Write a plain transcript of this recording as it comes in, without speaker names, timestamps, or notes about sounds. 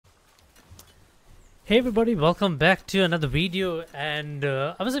Hey everybody, welcome back to another video. And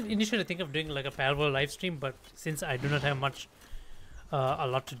I was initially thinking of doing like a Palworld live stream, but since I do not have a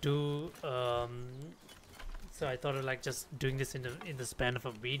lot to do, so I thought of like just doing this in the span of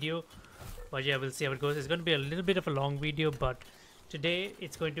a video. But yeah, we'll see how it goes. It's going to be a little bit of a long video, but today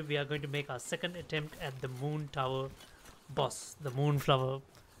we are going to make our second attempt at the Moon Tower boss, the Moonflower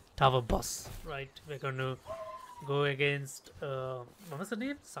Tower boss. Right, we're going to go against what was the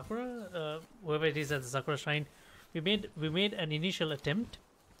name? Sakura, whoever it is at the Sakura Shrine. We made an initial attempt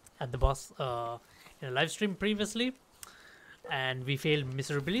at the boss in a live stream previously, and we failed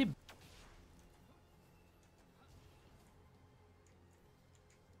miserably.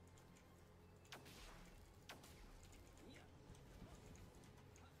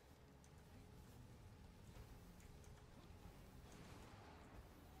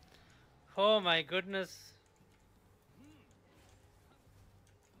 Oh my goodness.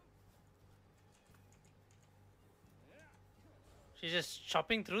 She's just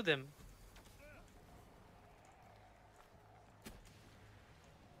chopping through them.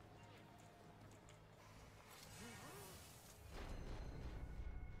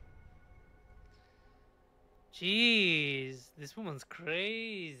 Jeez, this woman's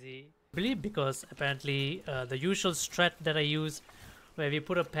crazy. I believe because apparently the usual strat that I use, where we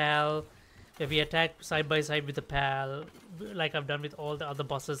put a pal, where we attack side by side with the pal, like I've done with all the other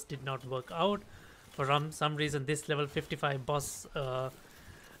bosses, did not work out. For some reason, this level 55 boss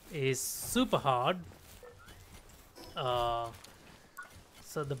is super hard. So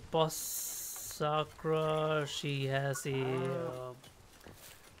the boss Sakura, she has a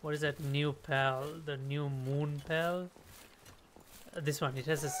what is that new pal? The new moon pal. This one,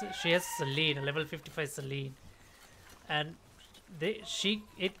 she has Celine, a level 55 Celine, and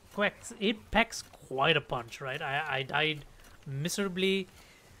it packs quite a punch, right? I died miserably,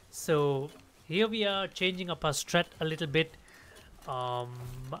 so here we are changing up our strat a little bit,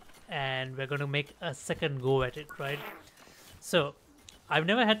 and we're going to make a second go at it, right? So I've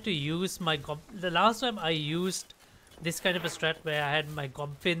never had to use the last time I used this kind of a strat where I had my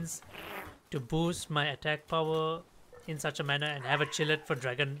Gobfins to boost my attack power in such a manner and have a chillet for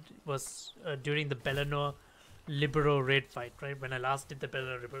dragon was during the Bellanor Libero raid fight, right? When I last did the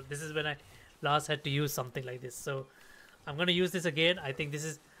Bellanor Libero. This is when I last had to use something like this. So I'm going to use this again. I think this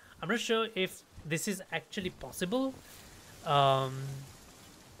is... I'm not sure if this is actually possible for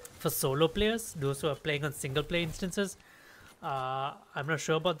solo players, those who are playing on single play instances. I'm not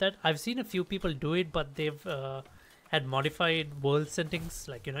sure about that. I've seen a few people do it, but they've had modified world settings,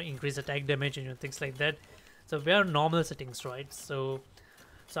 like, you know, increase attack damage and things like that. So we are normal settings, right? So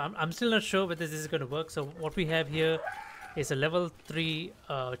I'm still not sure whether this is going to work. So what we have here is a level 3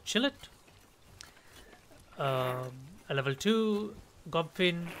 Chillet, a level 2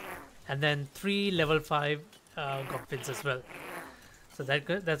 Gobfin, and then 3 level 5 Gobfins as well. So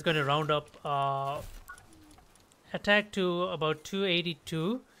that's going to round up attack to about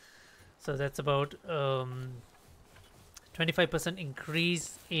 282. So that's about 25%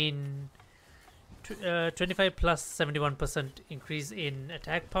 increase in 25 plus 71% increase in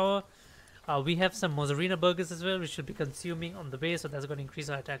attack power. We have some Mozzarella burgers as well, which should be consuming on the way, so that's going to increase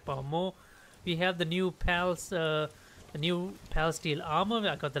our attack power more. We have the new pals, the new Pal Steel armor.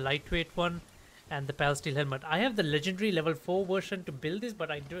 I got the lightweight one and the Pal Steel helmet. I have the legendary level 4 version to build this, but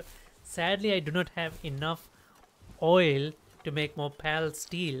sadly I do not have enough oil to make more Pal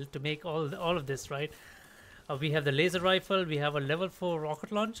Steel to make all of this, right? We have the laser rifle. We have a level 4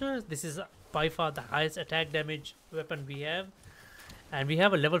 rocket launcher. This is by far the highest attack damage weapon we have, and we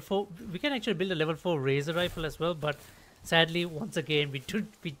have a level 4. We can actually build a level 4 razor rifle as well, but sadly, once again, we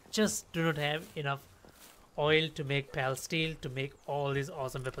just do not have enough oil to make Pal Steel to make all these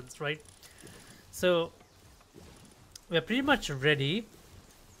awesome weapons, right? So we're pretty much ready.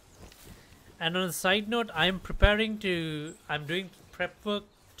 And on a side note, I'm doing prep work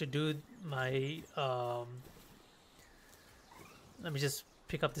to do my let me just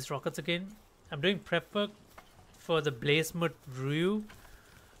pick up these rockets again. I'm doing prep work for the Blazemut Ryu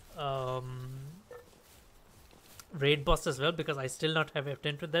raid boss as well, because I still not have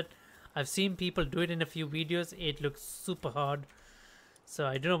attempted that. I've seen people do it in a few videos. It looks super hard, so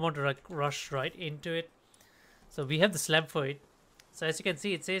I do not want to rush right into it. So we have the slab for it. So as you can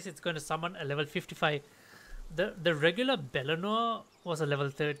see, it says it's going to summon a level 55. The regular Bellanor was a level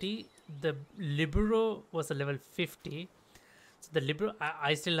 30. The Libero was a level 50. So the Libero,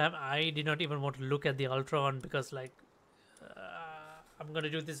 I did not even want to look at the Ultra one, because like I'm going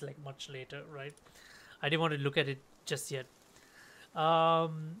to do this like much later, right? I didn't want to look at it just yet.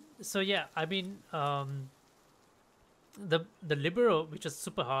 So yeah, I mean, the Libero, which is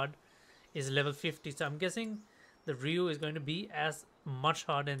super hard, is level 50. So I'm guessing the Ryu is going to be as much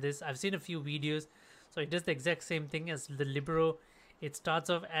harder than this. I've seen a few videos, so it does the exact same thing as the Libero. It starts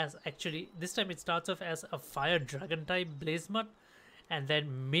off as, actually this time it starts off as a fire dragon type Blazemut, and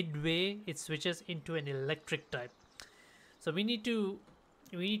then midway it switches into an electric type. So we need to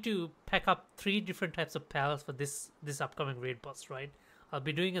pack up 3 different types of pals for this upcoming raid boss, right? I'll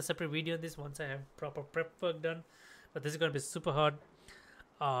be doing a separate video on this once I have proper prep work done, but this is going to be super hard.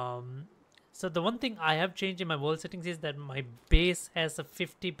 So the one thing I have changed in my world settings is that my base has a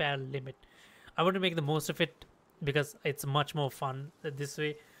 50 pal limit. I want to make the most of it because it's much more fun this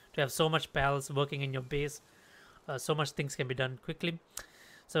way to have so much pals working in your base. So much things can be done quickly.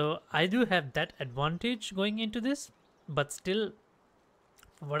 So I do have that advantage going into this, but still,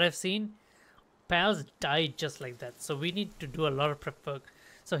 from what I've seen, pals die just like that. So we need to do a lot of prep work.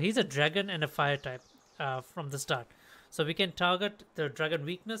 So he's a dragon and a fire type from the start. So we can target the dragon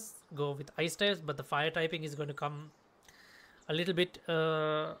weakness, go with ice types, but the fire typing is going to come a little bit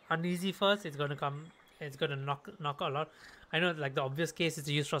uneasy first. It's going to knock a lot. I know, like, the obvious case is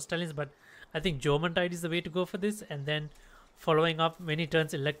to use Frost Stallions, but I think Geomantide is the way to go for this, and then following up when he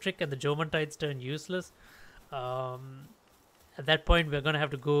turns electric and the Geomantides turn useless. At that point, we're going to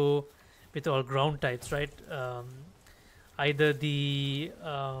have to go with all ground types, right? Either the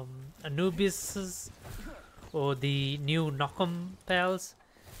Anubis or the new Knockem pals.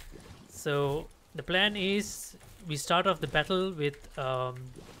 So the plan is we start off the battle with a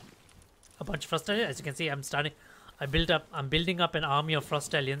bunch of Frost Stallions. As you can see, I'm building up an army of Frost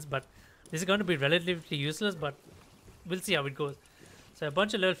Stallions, but this is going to be relatively useless, but we'll see how it goes. So a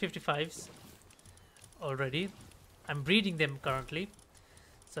bunch of level 55s already. I'm breeding them currently.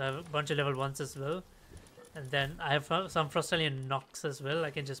 So I have a bunch of level 1s as well. And then I have some Frost Stallion Nox as well.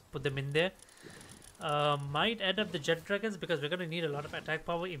 I can just put them in there. Might add up the Jet Dragons because we're going to need a lot of attack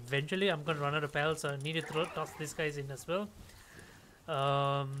power eventually. I'm going to run out of pals, so I need to toss these guys in as well.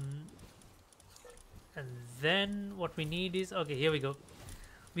 And then what we need is, okay, here we go.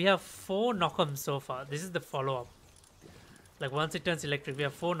 We have 4 Knockems so far. This is the follow-up. Like, once it turns electric, we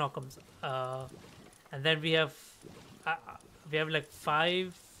have 4 Knockems. And then we have like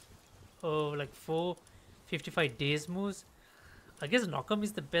 4 55 days moves. I guess Knockem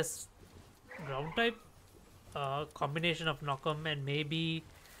is the best ground type. Combination of Knockem and maybe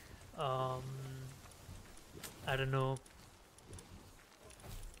I don't know,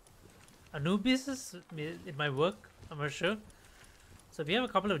 Anubis it might work. I'm not sure. So we have a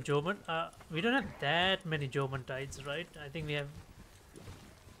couple of Geomant. We don't have that many Geomantides, right? I think we have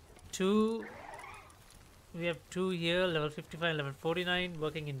 2. We have 2 here, level 55, level 49,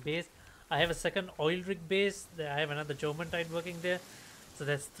 working in base. I have a second oil rig base. I have another Geomantide working there. So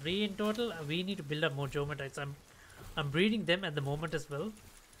that's 3 in total. We need to build up more Geomantides. I'm breeding them at the moment as well.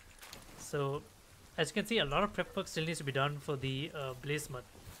 So as you can see, a lot of prep work still needs to be done for the Blazemut.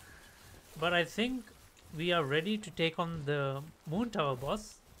 But I think we are ready to take on the Moon Tower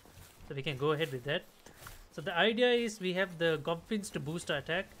boss. So we can go ahead with that. So the idea is we have the Goblins to boost our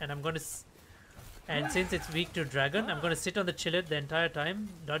attack, and I'm going to... And since it's weak to Dragon, I'm going to sit on the Chillet the entire time,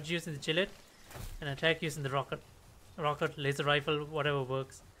 dodge using the Chillet, and attack using the Rocket, Laser Rifle, whatever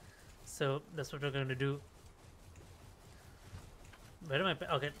works. So that's what we're going to do. Where are my...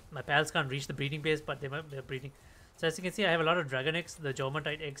 Okay, my pals can't reach the breeding base, but they're breeding. So as you can see, I have a lot of Dragon eggs, the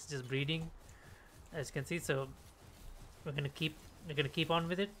Geomantide eggs just breeding. As you can see, so we're going to keep on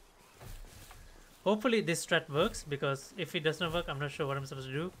with it. Hopefully this strat works, because if it does not work, I'm not sure what I'm supposed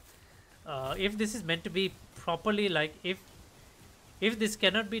to do. If this is meant to be properly, like if this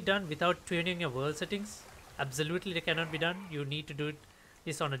cannot be done without tuning your world settings, absolutely it cannot be done. You need to do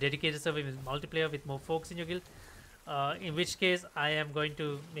this on a dedicated server with multiplayer with more folks in your guild. In which case I am going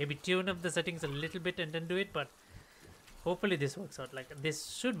to maybe tune up the settings a little bit and then do it, but hopefully this works out. Like,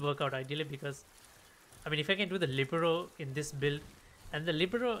 this should work out ideally, because I mean, if I can do the Libero in this build, and the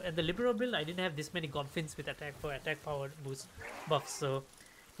Libero build, I didn't have this many Goblins with attack power boost buffs, so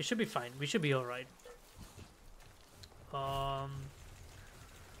it should be fine. We should be alright. Alright,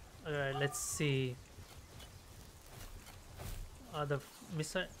 let's see. The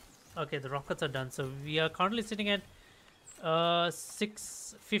missile. Okay, the rockets are done. So we are currently sitting at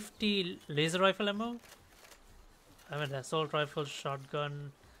 650 laser rifle ammo. I have an assault rifle,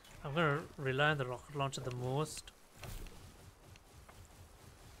 shotgun. I'm gonna rely on the rocket launcher the most.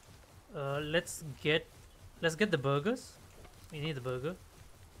 Let's get the burgers. We need the burger.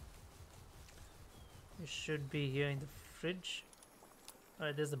 It should be here in the fridge.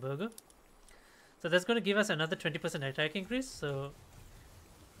 Alright, there's the burger. So that's going to give us another 20% attack increase. So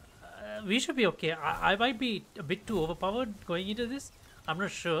we should be okay. I might be a bit too overpowered going into this. I'm not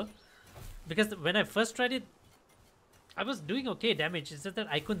sure. Because when I first tried it, I was doing okay damage. It's just that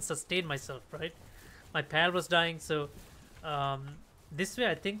I couldn't sustain myself, right? My pal was dying, so this way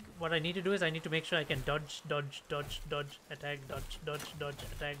I think what I need to do is I need to make sure I can dodge, dodge, dodge, dodge, attack, dodge, dodge, dodge,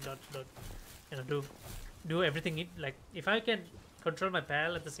 attack, dodge, dodge. You know, do everything. Like if I can control my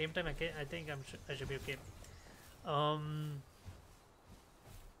pal at the same time, I think I should be okay.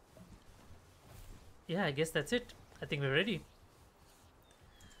 Yeah, I guess that's it. I think we're ready.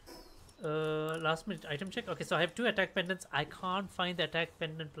 Last minute item check. Okay, so I have 2 attack pendants. I can't find the attack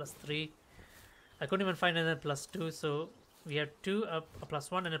pendant +3. I couldn't even find another +2. So we have 2, a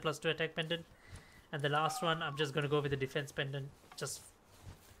 +1 and a +2 attack pendant. And the last one, I'm just gonna go with the defense pendant, just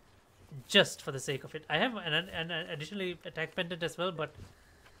for the sake of it. I have an additionally attack pendant as well, but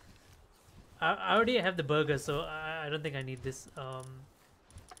I already have the burger, so I don't think I need this.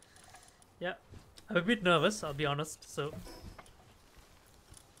 Yeah, I'm a bit nervous, I'll be honest. So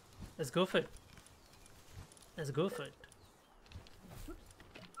let's go for it. Let's go for it.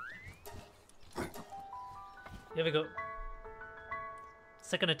 Here we go.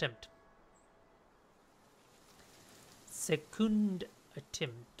 Second attempt. Second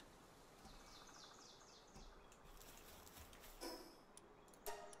attempt.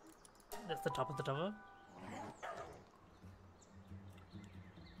 That's the top of the tower.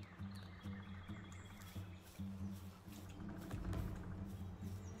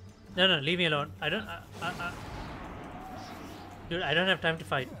 No, no, leave me alone. I don't. Dude, I don't have time to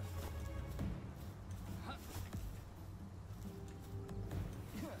fight.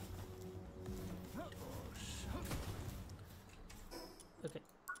 Okay.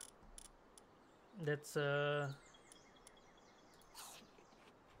 That's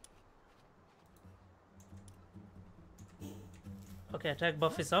okay, attack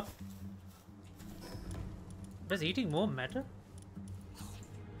buff is up. Does eating more matter?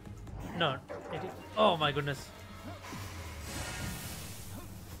 No. Oh my goodness.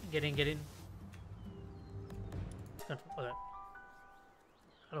 Get in, get in. Okay.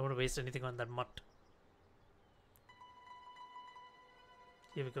 I don't want to waste anything on that mutt.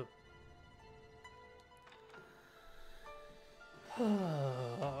 Here we go.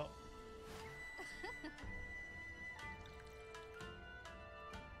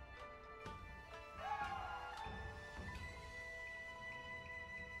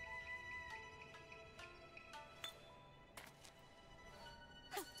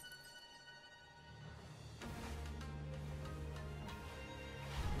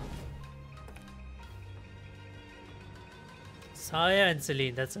 Saya and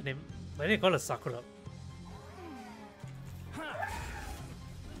Celine, that's her name. Why do they call her Sakura?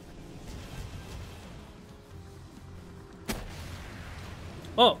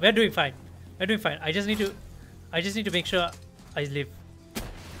 Oh, we're doing fine. We're doing fine. I just need to make sure I live.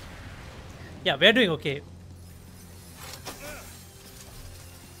 Yeah, we're doing okay.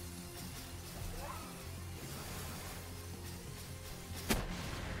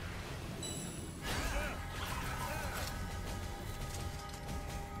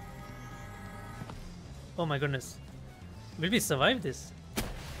 Oh my goodness. Will we survive this?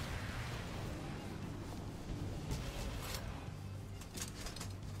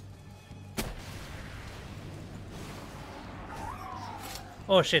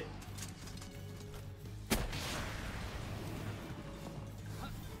 Oh shit.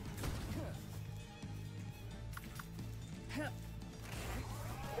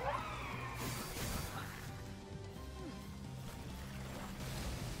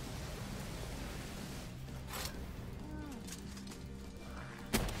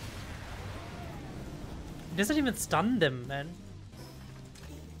 It doesn't even stun them, man.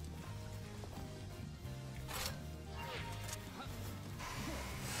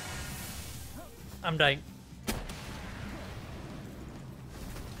 I'm dying.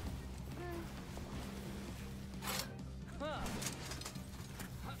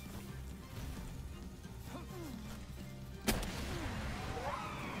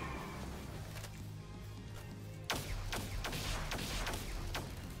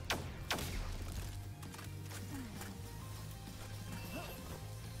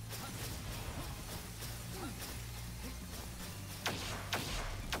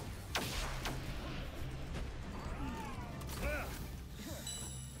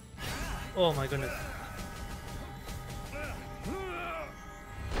 Oh my goodness.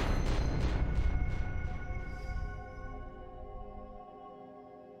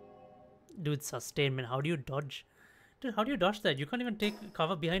 Dude, sustainment. How do you dodge? Dude, how do you dodge that? You can't even take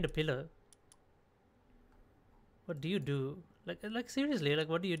cover behind a pillar. What do you do? Like seriously, like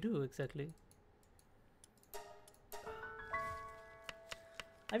what do you do exactly?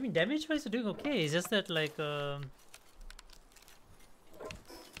 I mean, damage wise, are doing okay. It's just that, like,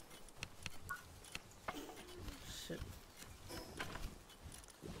 shit.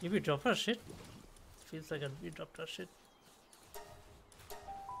 Did we drop our shit? Feels like we dropped our shit.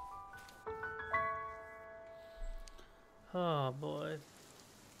 Oh boy.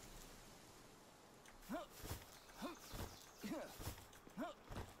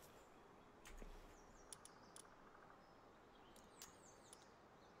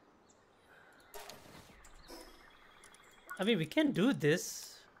 I mean, we can do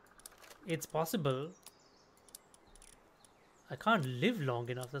this. It's possible. I can't live long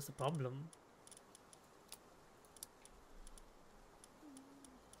enough, that's the problem.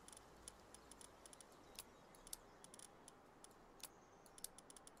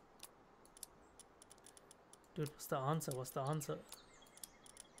 Dude, what's the answer? What's the answer?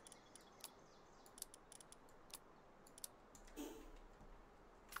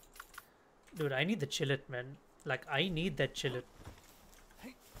 Dude, I need the chillet, man. Like, I need that chillet.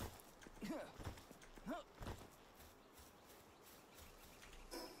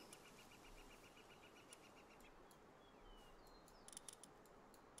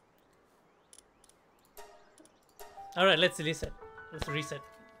 Alright, let's reset. Let's reset.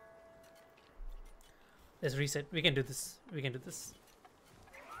 Let's reset. We can do this. We can do this.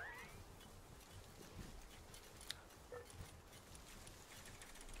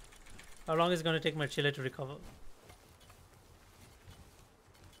 How long is it going to take my chiller to recover?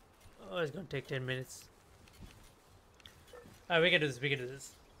 Oh, it's going to take 10 minutes. Alright, we can do this. We can do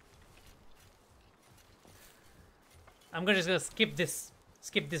this. I'm just going to skip this.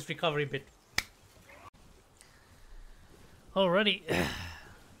 Skip this recovery bit. Alrighty.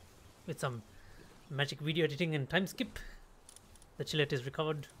 With some magic video editing and time skip. The chillet is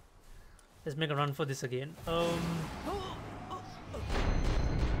recovered. Let's make a run for this again.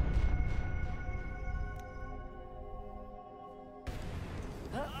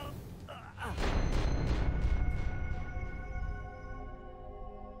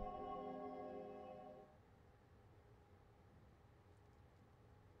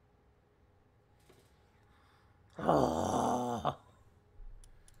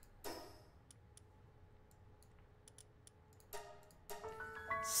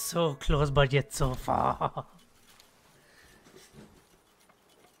 So close, but yet so far.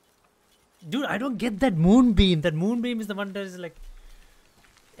 Dude, I don't get that moonbeam. That moonbeam is the one that is like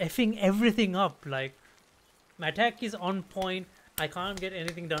effing everything up. Like, my attack is on point. I can't get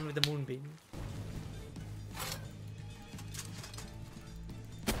anything done with the moonbeam.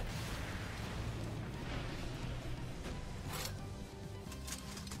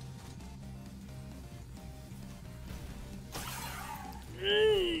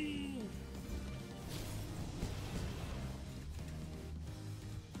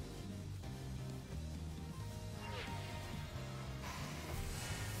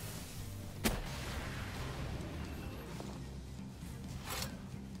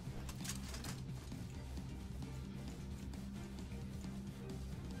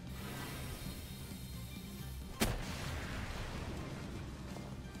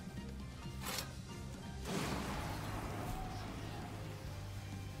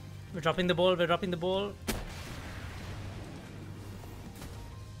 We're dropping the ball, we're dropping the ball.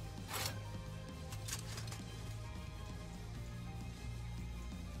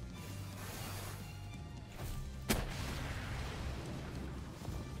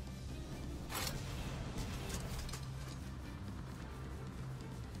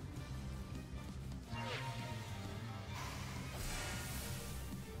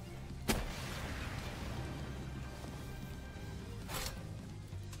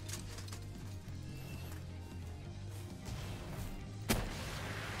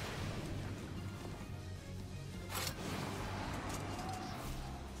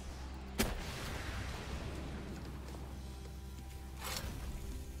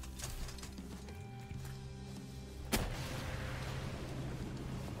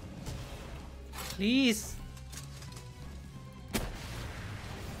 Please.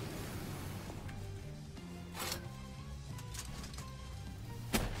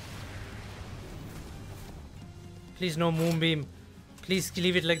 Please no moonbeam. Please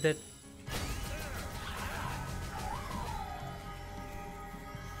leave it like that.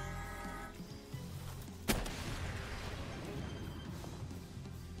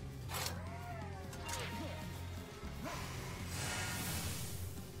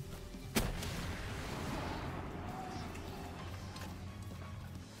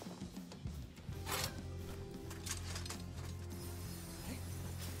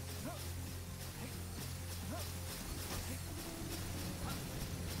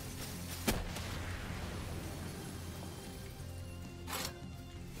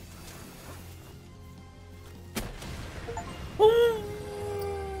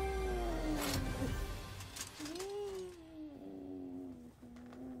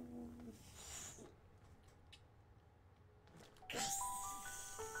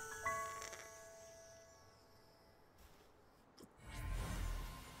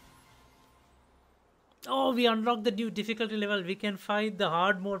 Oh, we unlocked the new difficulty level. We can fight the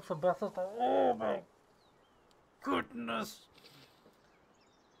hard mode for bosses. Oh my goodness.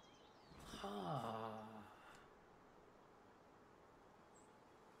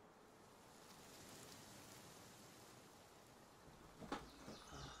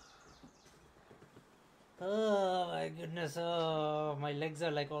 Oh my goodness. Oh, my legs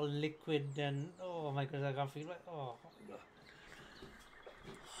are like all liquid and oh my goodness, I can't feel like oh my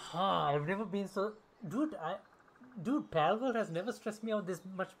god. I've never been so dude, Palworld has never stressed me out this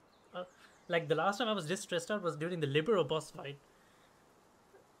much. Uh, like the last time I was this stressed out was during the Libero boss fight.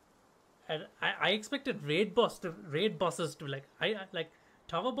 And I expected raid bosses to like like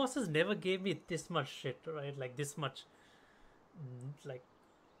tower bosses never gave me this much shit, right? Like this much like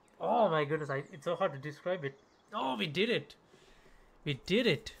oh my goodness, it's so hard to describe it. Oh, we did it. We did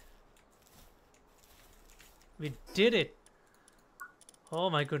it. We did it. Oh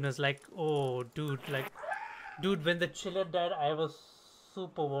my goodness, like oh dude, when the chiller died I was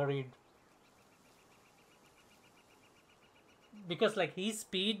super worried. Because like his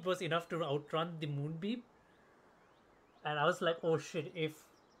speed was enough to outrun the moonbeam. And I was like, oh shit,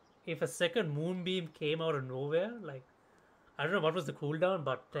 if a second moonbeam came out of nowhere, like I don't know what was the cooldown,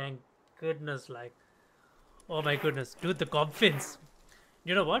 but thank goodness, like oh my goodness, dude, the confidence.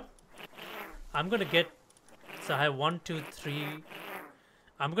 You know what? I'm gonna get so I have 1, 2, 3.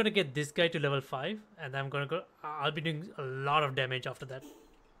 I'm gonna get this guy to level 5, and I'm gonna go. I'll be doing a lot of damage after that.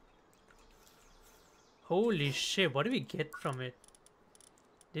 Holy shit! What do we get from it?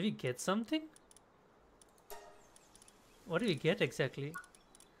 Did we get something? What do we get exactly?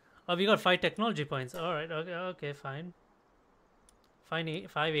 Oh, we got 5 technology points. All right. Okay. Okay. Fine. Fine.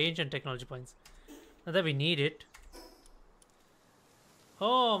 5 ancient technology points. Not that we need it.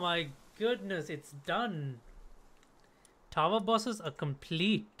 Oh my goodness! It's done. Tower bosses are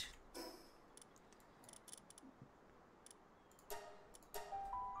complete.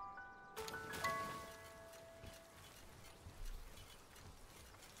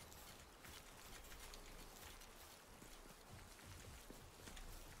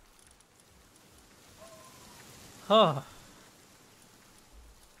 Oh.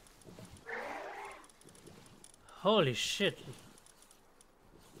 Holy shit.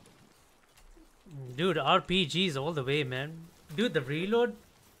 Dude, RPGs all the way, man. Dude, the reload.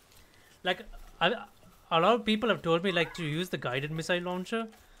 Like, a lot of people have told me like to use the guided missile launcher,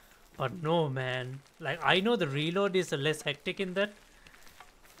 but no, man. Like, I know the reload is less hectic in that,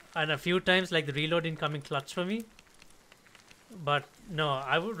 and a few times like the reload didn't come in clutch for me. But no,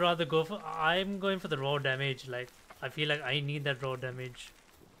 I would rather go for. I'm going for the raw damage. Like, I feel like I need that raw damage.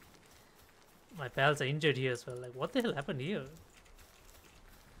 My pals are injured here as well. Like, what the hell happened here?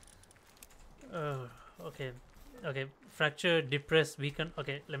 Okay. Okay. Fracture, depress, weaken.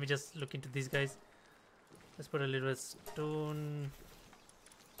 Okay, let me just look into these guys. Let's put a little stone.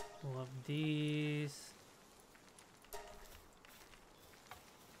 Move up these.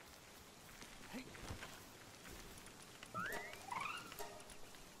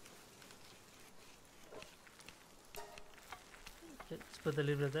 Let's put a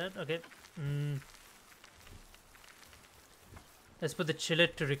little bit of that. Okay. Let's put the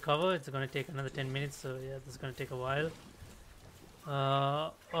chillet to recover. It's gonna take another 10 minutes, so yeah, this is gonna take a while.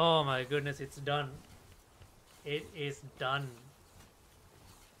 Oh my goodness, it's done. It is done.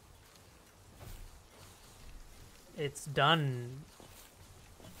 It's done.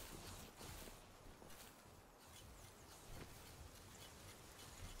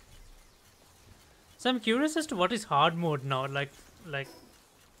 So I'm curious as to what is hard mode now. Like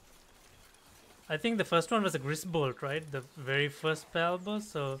I think the first one was a Grisbolt, right? The very first pal boss.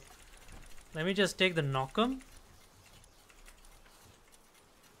 So let me just take the Knockem.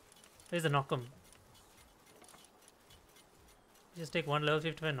 Where's the Knockem? Just take one level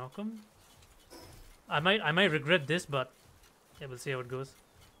 55 Knockem. I might regret this, but yeah, we'll see how it goes.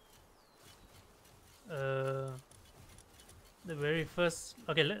 The very first.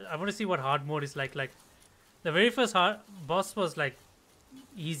 Okay, I want to see what hard mode is like. Like the very first hard boss was like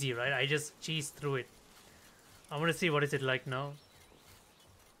easy, right? I just cheesed through it. I want to see what is it like now.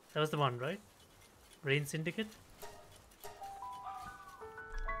 That was the one, right? Rain Syndicate.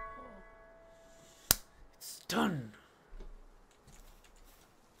 It's done.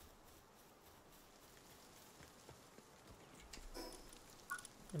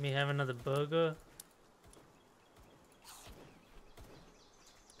 Let me have another burger.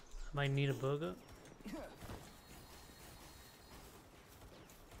 I might need a burger.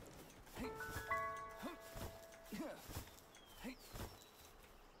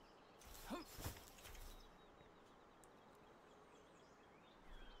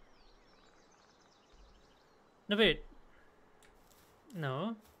 No, wait.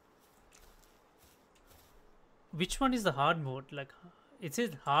 No. Which one is the hard mode? Like, it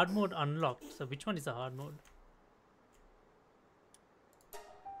says hard mode unlocked. So which one is the hard mode?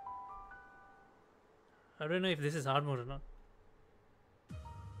 I don't know if this is hard mode or not.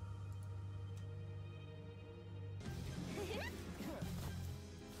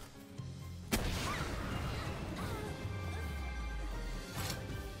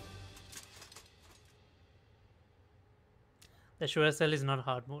 The sure cell is not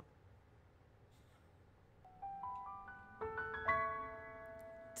hard mode.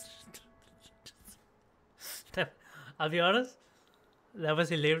 I'll be honest, that was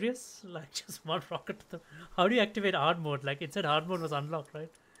hilarious. Like, just one rocket to the. How do you activate hard mode? Like, it said hard mode was unlocked,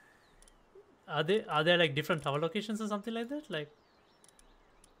 right? Are there like different tower locations or something like that? Like,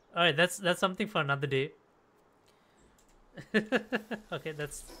 all right, that's something for another day. Okay,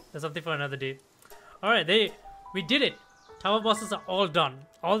 that's something for another day. All right, we did it. Tower bosses are all done.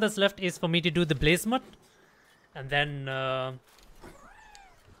 All that's left is for me to do the Blazemut, and then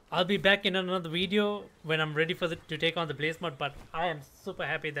I'll be back in another video when I'm ready for to take on the Blazemut. But I am super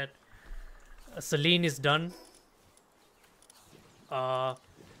happy that Celine is done. Tower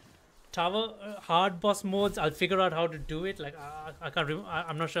hard boss modes, I'll figure out how to do it. Like I can't remember.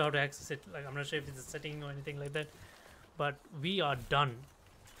 I'm not sure how to access it. Like I'm not sure if it's a setting or anything like that. But we are done.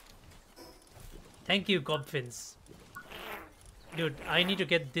 Thank you, Gobfins. Dude, I need to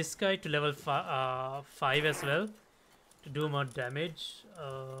get this guy to level 5 as well to do more damage.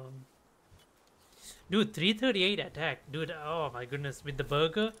 Dude, 338 attack. Dude, oh my goodness. With the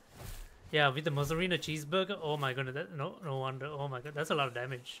burger. Yeah, with the mozzarella cheeseburger. Oh my goodness. No wonder. Oh my god. That's a lot of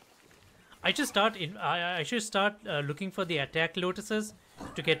damage. I should start I should start looking for the attack lotuses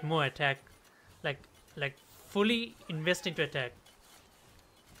to get more attack. Like fully invest into attack.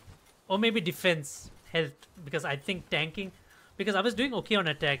 Or maybe defense, health. Because I think tanking. Because I was doing okay on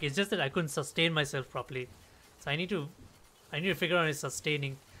attack. It's just that I couldn't sustain myself properly. So I need to figure out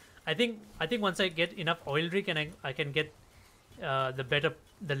sustaining. I think once I get enough oil rig and I can get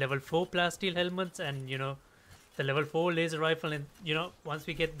the level 4 plasteel helmets and the level 4 laser rifle, and once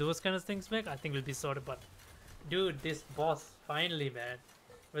we get those kind of things back, I think we'll be sorted. But dude, this boss finally, man,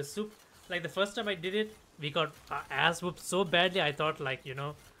 was super. Like the first time I did it, we got ass whooped so badly. I thought like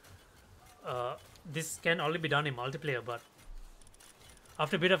this can only be done in multiplayer, but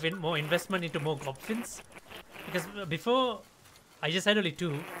after a bit of more investment into more Gobfins, because before I just had only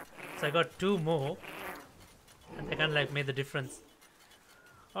 2, so I got 2 more, and they kind of like made the difference.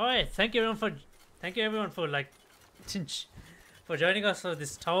 All right, thank you everyone for like for joining us for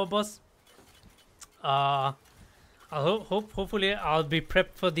this tower boss. Hopefully I'll be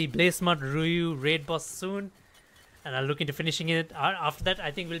prepped for the Blazemut Ryu raid boss soon, and I'll look into finishing it. After that,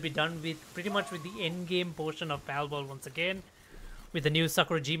 I think we'll be done with pretty much with the end game portion of Palworld once again, with the new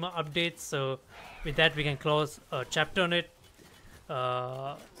Sakurajima updates. So with that, we can close a chapter on it.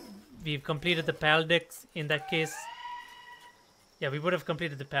 We've completed the PAL decks in that case. Yeah, we would have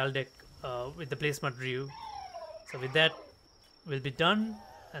completed the PAL deck with the Blazemut Ryu. So with that, we'll be done,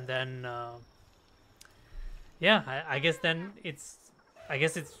 and then yeah, I guess then I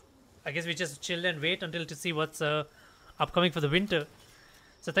guess we just chill and wait until to see what's upcoming for the winter.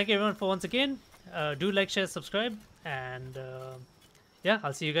 So thank you everyone for once again. Do like, share, subscribe, and yeah,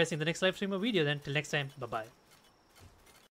 I'll see you guys in the next live stream or video then. Till next time, bye bye.